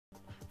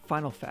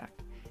final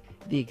fact: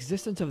 the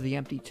existence of the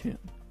empty tomb.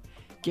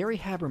 Gary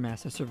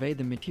Habermas has surveyed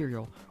the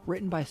material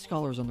written by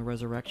scholars on the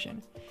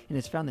resurrection and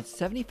has found that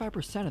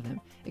 75% of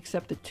them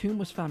accept the tomb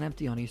was found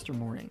empty on Easter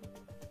morning.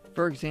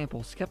 For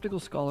example,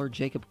 skeptical scholar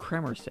Jacob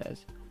Kremer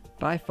says,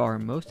 by far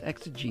most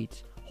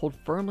exegetes hold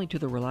firmly to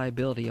the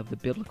reliability of the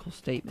biblical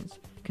statements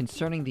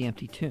concerning the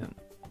empty tomb.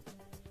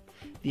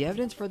 The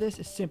evidence for this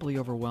is simply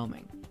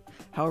overwhelming.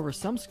 However,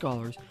 some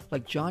scholars,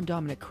 like John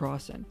Dominic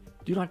Crossan,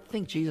 do not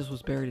think Jesus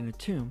was buried in a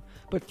tomb,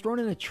 but thrown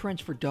in a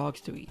trench for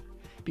dogs to eat,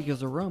 because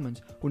the Romans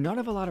would not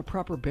have allowed a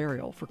proper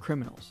burial for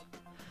criminals.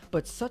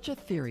 But such a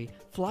theory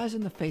flies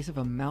in the face of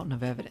a mountain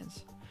of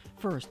evidence.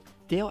 First,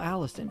 Dale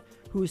Allison,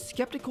 who is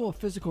skeptical of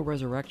physical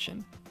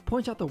resurrection,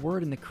 points out the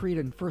word in the Creed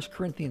in 1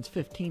 Corinthians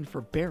 15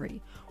 for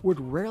bury would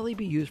rarely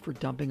be used for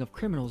dumping of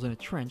criminals in a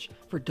trench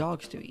for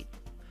dogs to eat.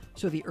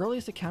 So the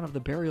earliest account of the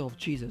burial of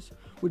Jesus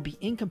would be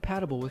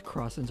incompatible with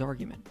Crossan's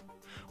argument.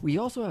 We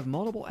also have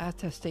multiple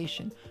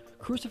attestation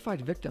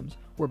crucified victims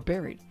were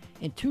buried,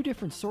 and 2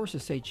 different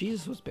sources say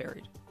Jesus was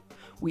buried.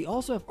 We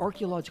also have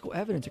archaeological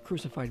evidence a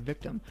crucified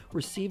victim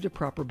received a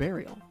proper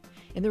burial,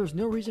 and there is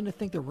no reason to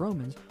think the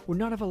Romans would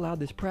not have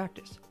allowed this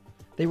practice.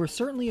 They were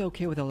certainly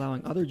okay with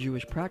allowing other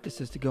Jewish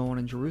practices to go on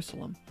in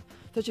Jerusalem,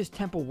 such as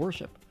temple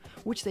worship,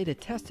 which they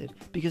detested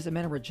because it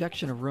meant a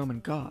rejection of Roman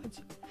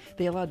gods.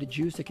 They allowed the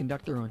Jews to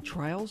conduct their own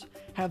trials,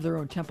 have their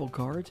own temple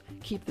guards,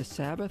 keep the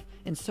Sabbath,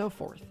 and so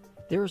forth.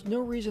 There is no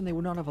reason they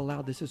would not have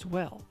allowed this as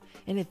well,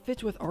 and it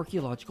fits with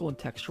archaeological and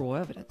textual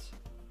evidence.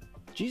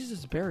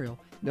 Jesus' burial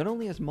not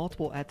only has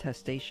multiple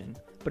attestation,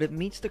 but it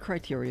meets the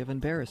criteria of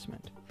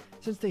embarrassment,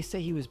 since they say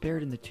he was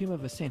buried in the tomb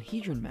of a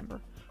Sanhedrin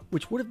member,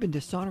 which would have been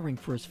dishonoring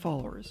for his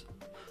followers.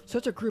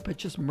 Such a group had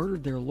just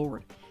murdered their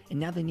Lord, and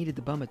now they needed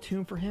to bum a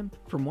tomb for him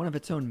from one of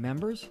its own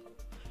members?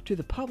 To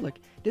the public,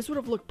 this would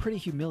have looked pretty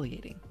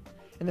humiliating,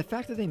 and the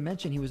fact that they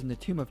mention he was in the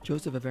tomb of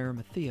Joseph of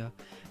Arimathea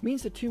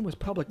means the tomb was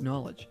public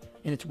knowledge,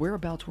 and its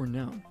whereabouts were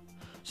known.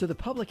 So the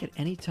public at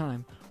any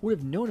time would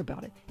have known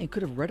about it and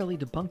could have readily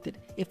debunked it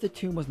if the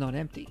tomb was not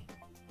empty.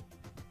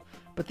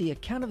 But the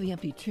account of the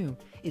empty tomb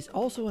is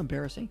also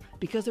embarrassing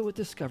because it was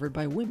discovered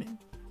by women,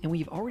 and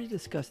we've already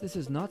discussed this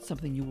is not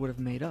something you would have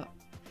made up.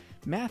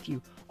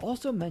 Matthew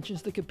also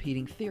mentions the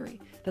competing theory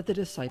that the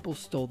disciples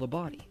stole the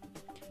body.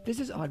 This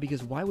is odd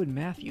because why would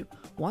Matthew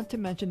want to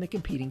mention the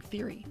competing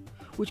theory,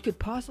 which could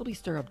possibly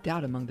stir up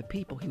doubt among the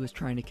people he was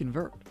trying to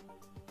convert?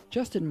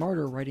 Justin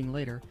Martyr, writing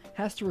later,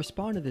 has to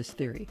respond to this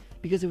theory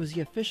because it was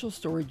the official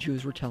story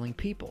Jews were telling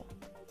people,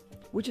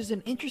 which is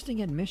an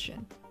interesting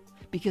admission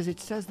because it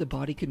says the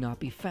body could not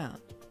be found.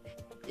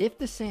 If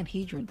the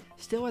Sanhedrin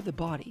still had the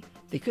body,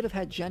 they could have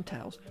had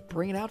Gentiles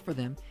bring it out for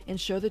them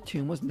and show the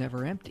tomb was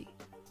never empty.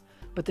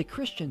 But the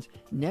Christians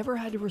never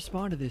had to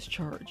respond to this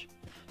charge,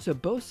 so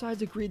both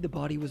sides agreed the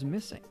body was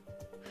missing.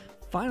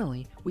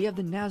 Finally, we have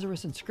the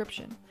Nazareth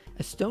inscription,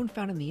 a stone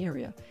found in the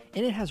area,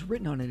 and it has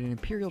written on it an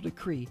imperial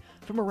decree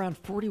from around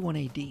 41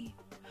 AD,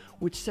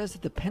 which says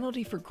that the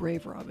penalty for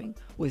grave robbing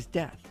was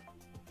death,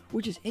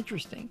 which is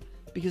interesting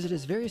because it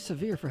is very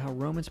severe for how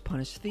Romans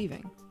punished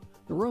thieving.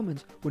 The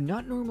Romans would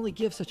not normally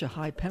give such a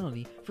high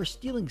penalty for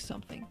stealing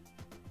something.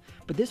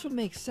 But this would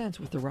make sense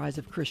with the rise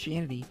of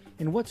Christianity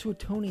and what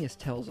Suetonius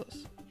tells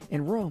us.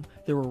 In Rome,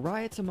 there were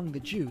riots among the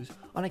Jews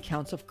on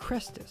accounts of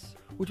Christus,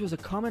 which was a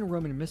common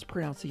Roman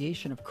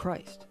mispronunciation of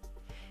Christ.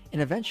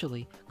 And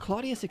eventually,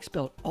 Claudius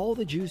expelled all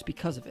the Jews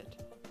because of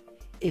it.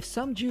 If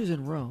some Jews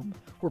in Rome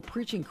were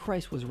preaching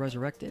Christ was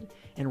resurrected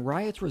and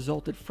riots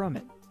resulted from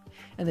it,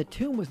 and the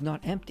tomb was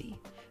not empty,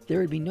 there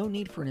would be no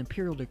need for an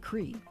imperial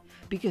decree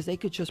because they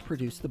could just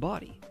produce the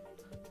body.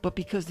 But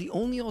because the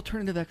only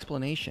alternative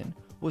explanation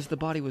was the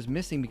body was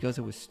missing because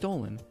it was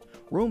stolen,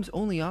 Rome's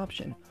only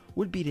option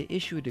would be to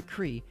issue a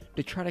decree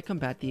to try to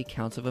combat the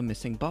accounts of a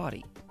missing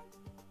body.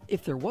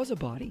 If there was a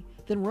body,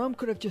 then Rome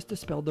could have just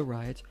dispelled the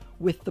riots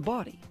with the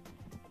body,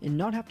 and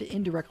not have to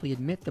indirectly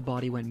admit the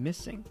body went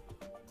missing.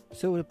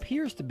 So it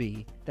appears to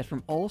be that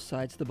from all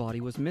sides the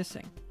body was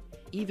missing.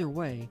 Either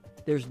way,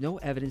 there's no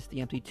evidence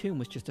the empty tomb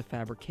was just a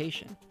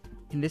fabrication,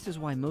 and this is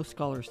why most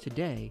scholars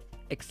today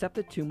accept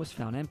the tomb was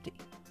found empty.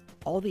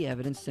 All the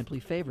evidence simply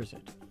favors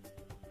it.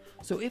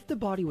 So if the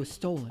body was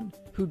stolen,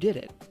 who did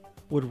it?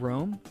 Would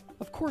Rome?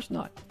 Of course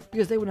not,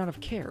 because they would not have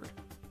cared.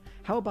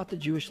 How about the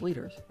Jewish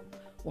leaders?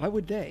 Why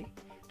would they?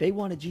 They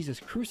wanted Jesus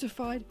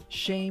crucified,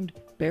 shamed,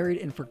 buried,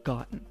 and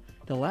forgotten.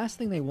 The last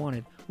thing they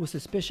wanted was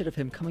suspicion of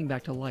him coming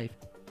back to life.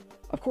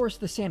 Of course,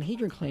 the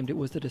Sanhedrin claimed it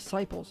was the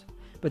disciples,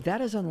 but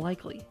that is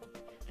unlikely.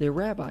 Their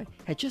rabbi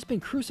had just been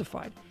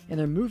crucified, and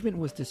their movement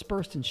was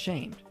dispersed and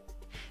shamed.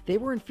 They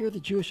were in fear the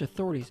Jewish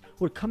authorities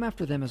would come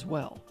after them as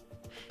well.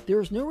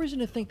 There is no reason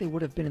to think they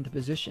would have been in the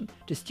position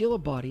to steal a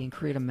body and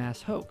create a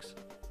mass hoax.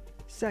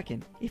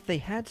 Second, if they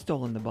had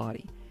stolen the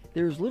body,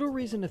 there is little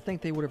reason to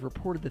think they would have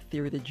reported the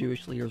theory the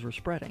Jewish leaders were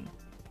spreading.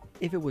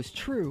 If it was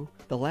true,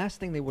 the last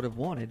thing they would have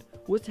wanted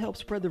was to help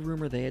spread the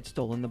rumor they had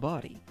stolen the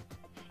body.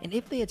 And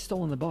if they had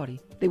stolen the body,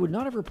 they would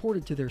not have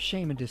reported to their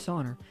shame and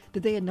dishonor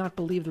that they had not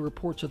believed the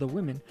reports of the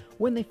women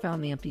when they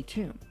found the empty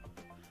tomb.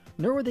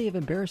 nor would they have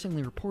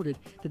embarrassingly reported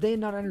that they had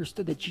not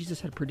understood that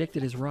Jesus had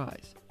predicted his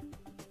rise.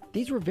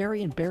 These were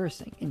very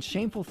embarrassing and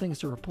shameful things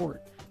to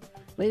report.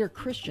 Later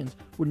Christians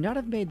would not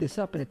have made this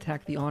up and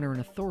attacked the honor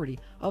and authority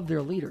of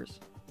their leaders,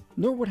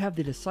 nor would have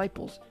the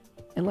disciples,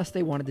 unless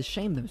they wanted to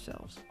shame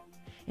themselves.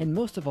 And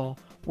most of all,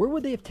 where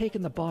would they have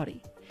taken the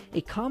body?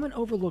 A common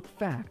overlooked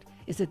fact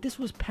is that this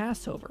was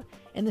Passover,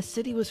 and the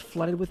city was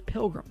flooded with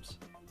pilgrims.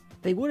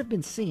 They would have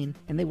been seen,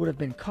 and they would have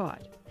been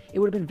caught. It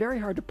would have been very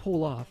hard to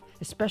pull off,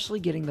 especially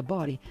getting the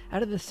body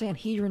out of the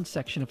Sanhedrin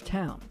section of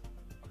town.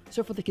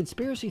 So for the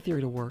conspiracy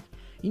theory to work,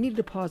 you need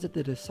to posit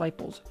the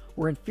disciples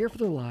were in fear for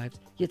their lives,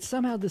 yet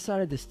somehow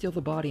decided to steal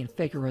the body and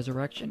fake a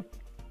resurrection,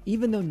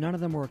 even though none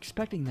of them were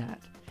expecting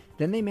that.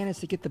 Then they managed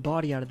to get the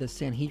body out of the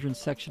Sanhedrin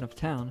section of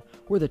town,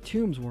 where the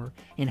tombs were,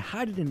 and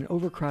hide it in an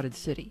overcrowded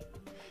city.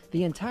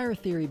 The entire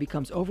theory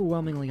becomes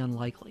overwhelmingly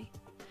unlikely.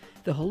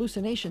 The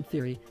hallucination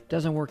theory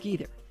doesn't work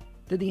either.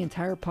 Did the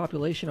entire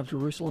population of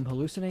Jerusalem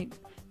hallucinate?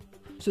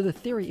 So the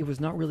theory it was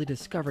not really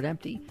discovered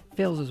empty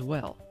fails as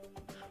well.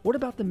 What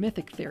about the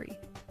mythic theory?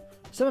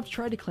 Some have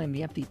tried to claim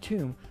the empty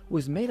tomb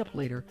was made up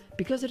later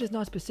because it is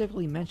not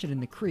specifically mentioned in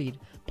the creed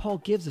Paul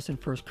gives us in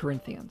 1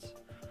 Corinthians.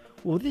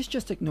 Well, this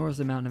just ignores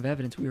the amount of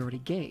evidence we already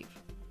gave.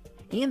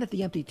 And that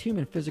the empty tomb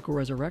and physical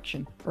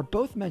resurrection are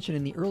both mentioned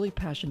in the early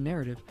Passion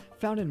narrative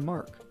found in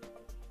Mark.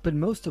 But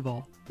most of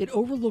all, it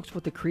overlooks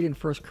what the creed in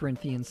 1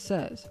 Corinthians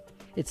says.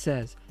 It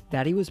says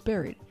that he was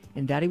buried,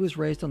 and that he was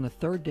raised on the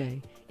third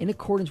day in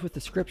accordance with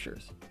the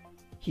scriptures.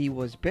 He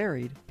was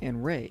buried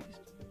and raised.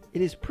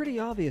 It is pretty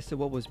obvious that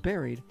what was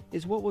buried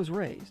is what was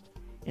raised,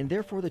 and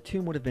therefore the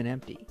tomb would have been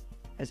empty.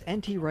 As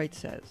N.T. Wright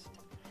says,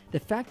 the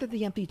fact that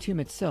the empty tomb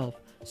itself,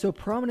 so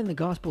prominent in the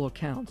gospel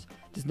accounts,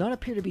 does not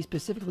appear to be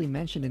specifically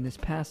mentioned in this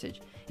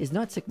passage is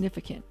not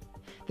significant.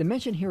 The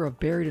mention here of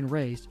buried and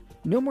raised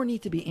no more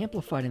need to be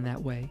amplified in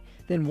that way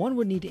than one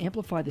would need to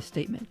amplify the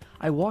statement,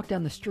 I walked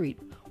down the street,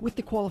 with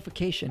the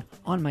qualification,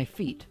 on my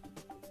feet.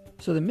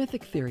 So the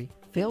mythic theory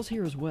fails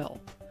here as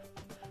well.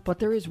 But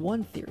there is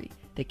one theory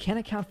that can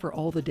account for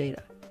all the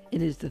data.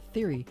 It is the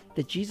theory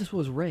that Jesus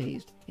was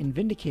raised and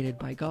vindicated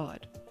by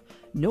God.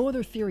 No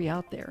other theory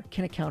out there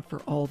can account for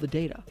all the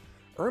data.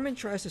 Ehrman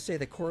tries to say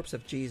the corpse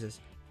of Jesus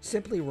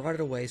simply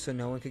rotted away so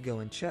no one could go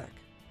and check.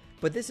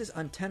 But this is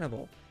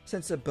untenable,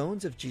 since the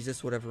bones of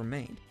Jesus would have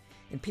remained,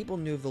 and people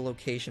knew of the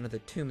location of the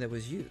tomb that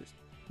was used.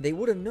 They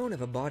would have known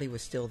if a body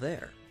was still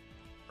there.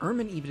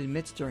 Ehrman even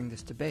admits during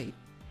this debate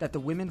that the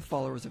women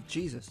followers of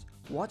Jesus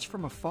watched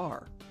from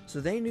afar,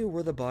 so they knew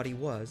where the body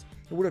was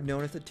and would have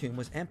known if the tomb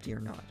was empty or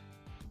not.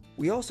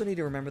 We also need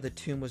to remember the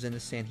tomb was in the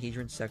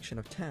Sanhedrin section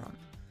of town,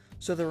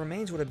 so the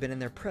remains would have been in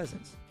their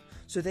presence,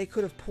 so they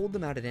could have pulled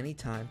them out at any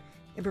time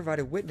and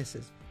provided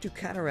witnesses to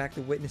counteract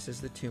the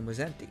witnesses the tomb was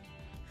empty.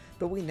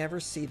 But we never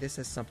see this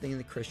as something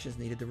the Christians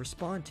needed to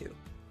respond to.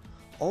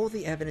 All of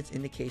the evidence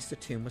indicates the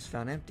tomb was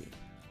found empty.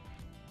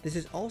 This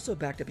is also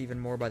backed up even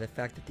more by the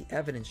fact that the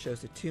evidence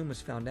shows the tomb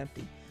was found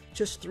empty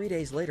just 3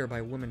 days later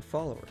by women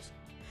followers.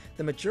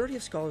 The majority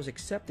of scholars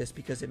accept this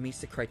because it meets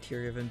the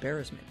criteria of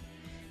embarrassment,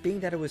 being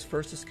that it was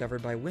first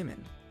discovered by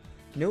women.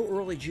 No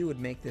early Jew would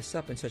make this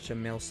up in such a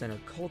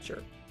male-centered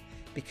culture.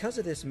 Because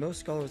of this, most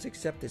scholars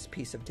accept this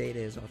piece of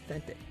data as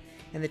authentic,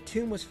 and the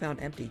tomb was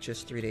found empty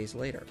just 3 days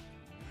later.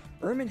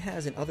 Ehrman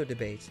has, in other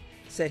debates,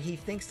 said he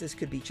thinks this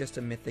could be just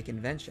a mythic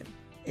invention,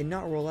 and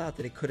not rule out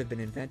that it could have been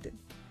invented.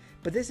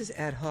 But this is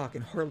ad hoc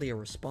and hardly a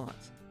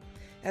response.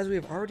 As we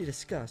have already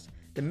discussed,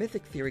 the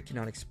mythic theory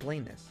cannot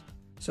explain this.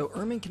 So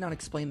Ehrman cannot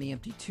explain the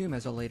empty tomb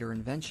as a later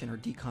invention or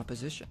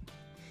decomposition.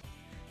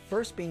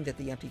 First being that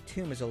the empty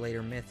tomb is a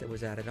later myth that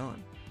was added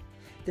on.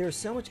 There is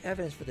so much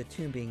evidence for the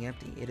tomb being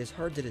empty, it is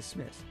hard to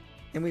dismiss,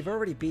 and we've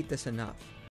already beat this enough.